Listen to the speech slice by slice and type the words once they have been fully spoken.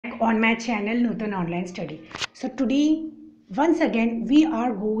on my channel Nutan Online Study. So today once again we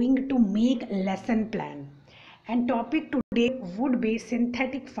are going to make lesson plan, and topic today would be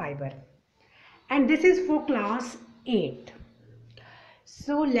synthetic fiber, and this is for class 8.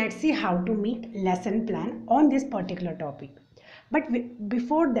 So let's see how to make lesson plan on this particular topic. But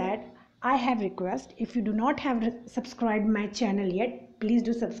before that, I have request, if you do not have subscribed my channel yet, please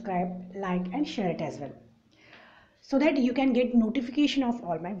do subscribe, like and share it as well, so that you can get notification of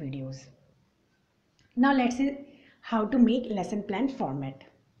all my videos. Now let's see how to make lesson plan format.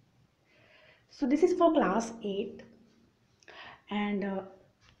 So this is for class 8, and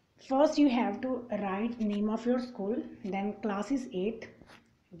first you have to write name of your school, then class is 8,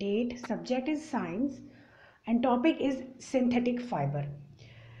 date, subject is science, and topic is synthetic fiber.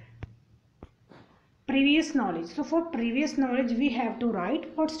 Previous knowledge. So for previous knowledge we have to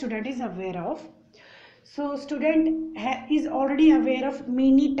write what student is aware of. So student is already aware of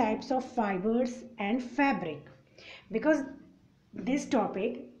many types of fibers and fabric, because this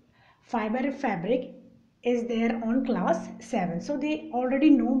topic fiber and fabric is there on class 7. So they already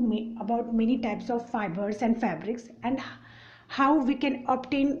know about many types of fibers and fabrics, and how we can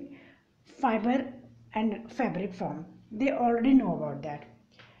obtain fiber and fabric from. They already know about that.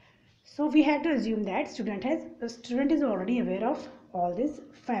 So we have to assume that student is already aware of all this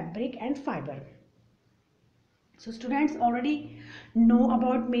fabric and fiber. So students already know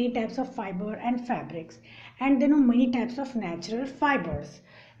about many types of fiber and fabrics, and they know many types of natural fibers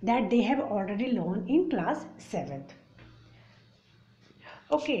that they have already learned in class 7th.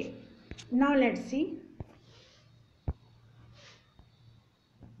 Okay, now let's see.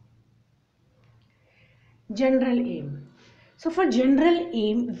 General aim. So for general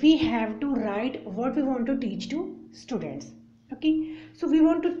aim, we have to write what we want to teach to students. Okay, so we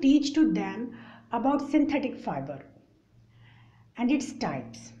want to teach to them about synthetic fiber and its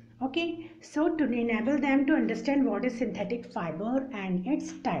types. Okay, so to enable them to understand what is synthetic fiber and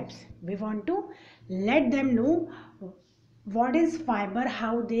its types, we want to let them know what is fiber,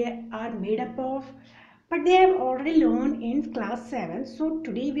 how they are made up of, but they have already learned in class 7. So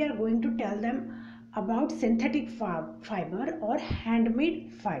today we are going to tell them about synthetic fiber or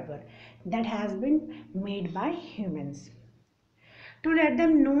handmade fiber that has been made by humans, to let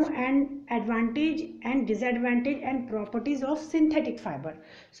them know an advantage and disadvantage and properties of synthetic fiber.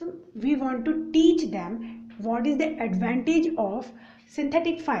 So we want to teach them what is the advantage of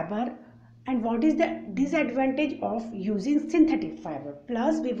synthetic fiber and what is the disadvantage of using synthetic fiber.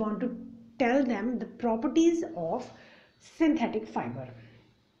 Plus we want to tell them the properties of synthetic fiber.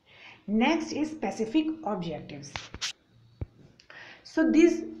 Next is specific objectives. So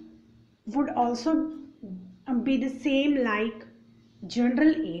this would also be the same like general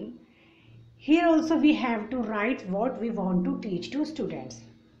aim. Here also we have to write what we want to teach to students.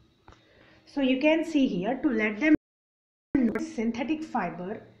 So you can see here, to let them know synthetic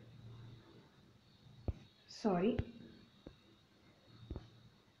fiber,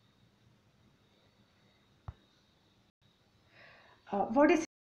 what is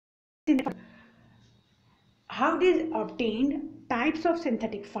synthetic, how it is obtained, types of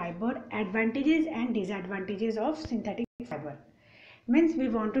synthetic fiber, advantages and disadvantages of synthetic fiber. Means we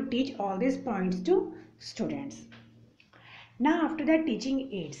want to teach all these points to students. Now after that,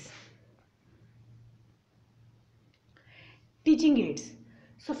 teaching aids.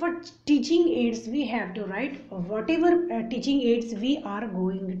 So for teaching aids we have to write whatever teaching aids we are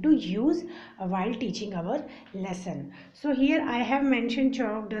going to use while teaching our lesson. So here I have mentioned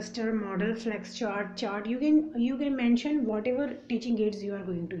chalk, duster, model, flex chart. You can mention whatever teaching aids you are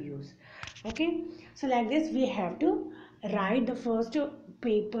going to use. Okay, so like this we have to write the first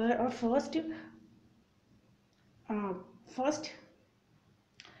paper or first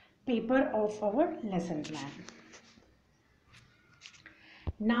paper of our lesson plan.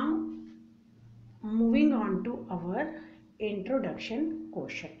 Now moving on to our introduction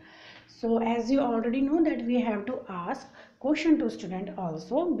question. So as you already know that we have to ask question to student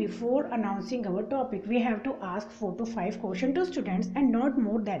also. Before announcing our topic, we have to ask 4 to 5 question to students, and not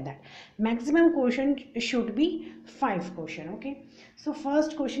more than that. Maximum question should be 5 question. Okay, so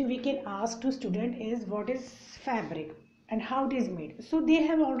first question we can ask to student is what is fabric and how it is made. So they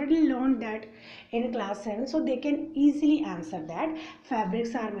have already learned that in class 7, so they can easily answer that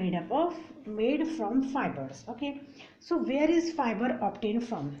fabrics are made from fibers. Okay, so where is fiber obtained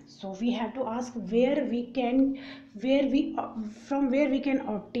from? So we have to ask from where we can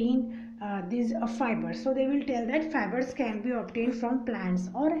obtain these fibers. So they will tell that fibers can be obtained from plants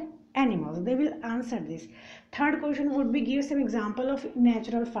or animals. They will answer this. Third question would be give some example of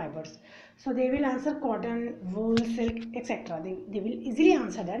natural fibers. So they will answer cotton, wool, silk, etc. They will easily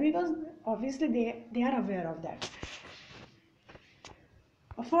answer that because obviously they are aware of that.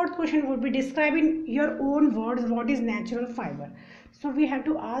 A fourth question would be describe in your own words what is natural fiber. So we have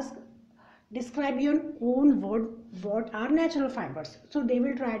to ask describe your own word what are natural fibers. So they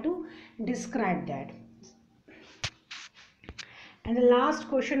will try to describe that. And the last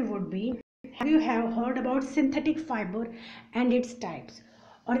question would be have you heard about synthetic fiber and its types?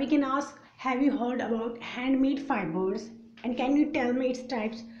 Or we can ask have you heard about handmade fibers and can you tell me its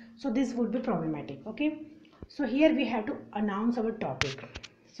types? So this would be problematic. Okay. So here we have to announce our topic.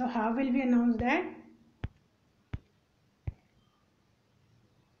 So how will we announce that?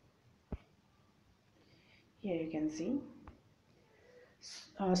 Here you can see.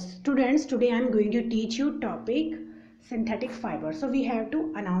 Students, today I am going to teach you topic synthetic fiber. So we have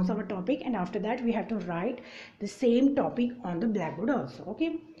to announce our topic and after that we have to write the same topic on the blackboard also.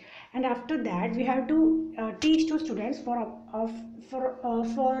 Okay. And after that we have to teach to students for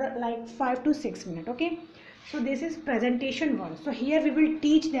like 5 to 6 minutes. Okay. So this is presentation one. So here we will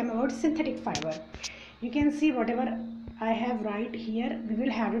teach them about synthetic fiber. You can see whatever I have right here we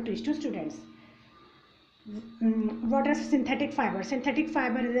will have to teach to students. What is synthetic fiber? Synthetic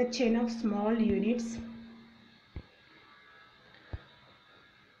fiber is a chain of small units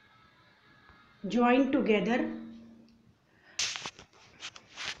joined together.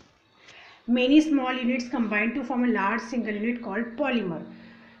 Many small units combine to form a large single unit called polymer.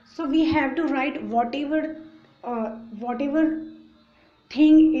 So we have to write whatever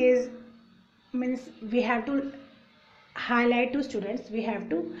thing is means we have to highlight to students. We have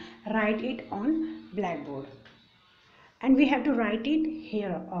to write it on blackboard. And we have to write it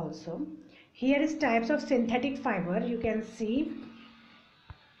here also. Here is types of synthetic fiber. You can see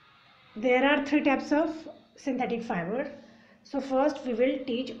there are 3 types of synthetic fiber. So first we will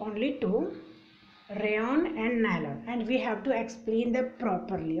teach only 2, rayon and nylon, and we have to explain them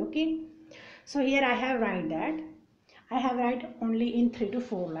properly. Okay. So here I have write that. I have write only in 3 to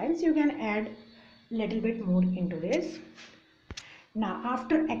 4 lines. You can add little bit more into this. Now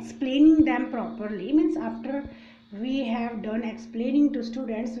after explaining them properly means after we have done explaining to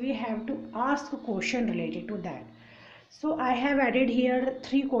students, we have to ask a question related to that. So I have added here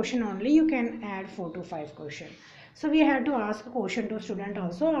 3 question only. You can add 4 to 5 question. So we have to ask a question to student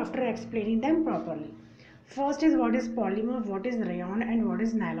also after explaining them properly. First is what is polymer, what is rayon and what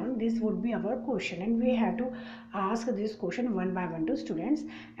is nylon. This would be our question and we have to ask this question one by one to students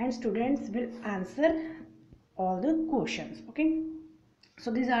and students will answer all the questions. Okay. So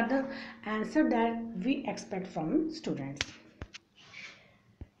these are the answer that we expect from students.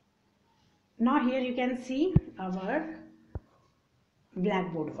 Now here you can see our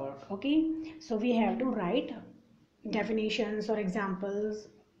blackboard work. Okay, so we have to write definitions or examples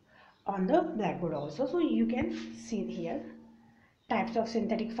on the blackboard also. So you can see here types of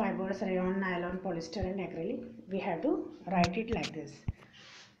synthetic fibers, rayon, nylon, polyester and acrylic. We have to write it like this.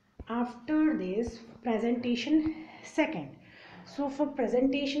 After this presentation second. So for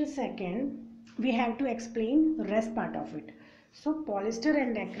presentation second we have to explain the rest part of it. So polyester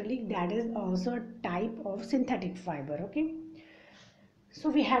and acrylic, that is also a type of synthetic fiber. Okay. So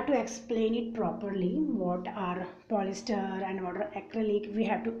we have to explain it properly. What are polyester and what are acrylic? We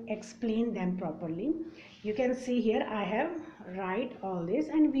have to explain them properly. You can see here I have write all this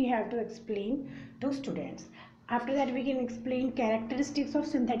and we have to explain to students. After that we can explain characteristics of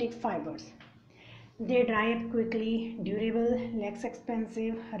synthetic fibers. They dry up quickly, durable, less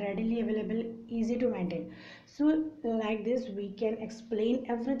expensive, readily available, easy to maintain. So like this we can explain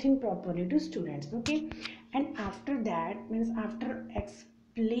everything properly to students. Okay. And after that means after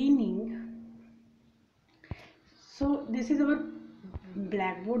explaining, so this is our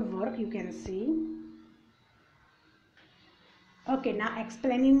blackboard work. You can see. Okay, now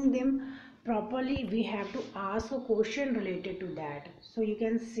explaining them properly we have to ask a question related to that. So you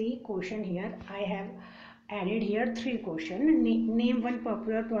can see question here. I have added here 3 questions. Name one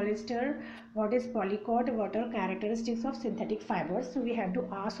popular polyester, what is polycot, what are characteristics of synthetic fibers. So we have to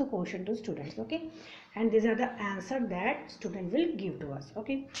ask a question to students. Okay, and these are the answer that student will give to us.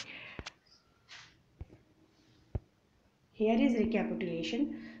 Okay, here is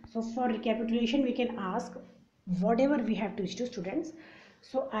recapitulation. So for recapitulation we can ask whatever we have to teach to students.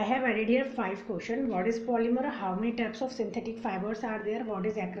 So I have added here 5 questions. What is polymer? How many types of synthetic fibers are there? What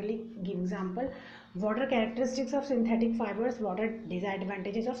is acrylic? Give example. What are characteristics of synthetic fibers? What are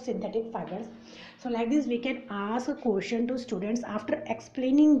disadvantages of synthetic fibers? So like this we can ask a question to students after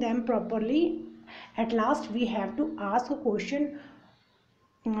explaining them properly. At last we have to ask a question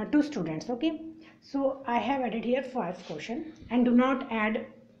to students. Okay, so I have added here 5 questions, and do not add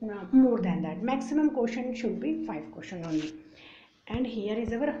more than that. Maximum question should be 5 questions only. And here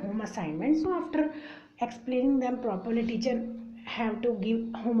is our home assignment. So after explaining them properly, teacher have to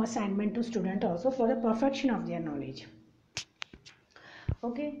give home assignment to student also for the perfection of their knowledge.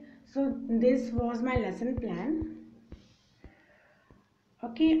 Okay, so this was my lesson plan,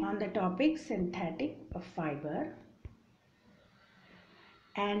 okay, on the topic synthetic fiber.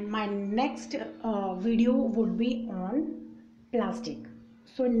 And my next video would be on plastic.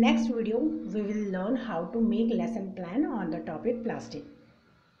 So next video we will learn how to make lesson plan on the topic plastic.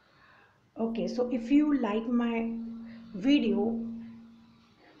 Okay, so if you like my video,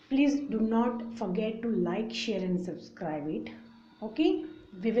 please do not forget to like, share and subscribe it. Okay,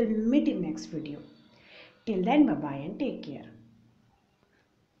 we will meet in next video. Till then, bye bye and take care.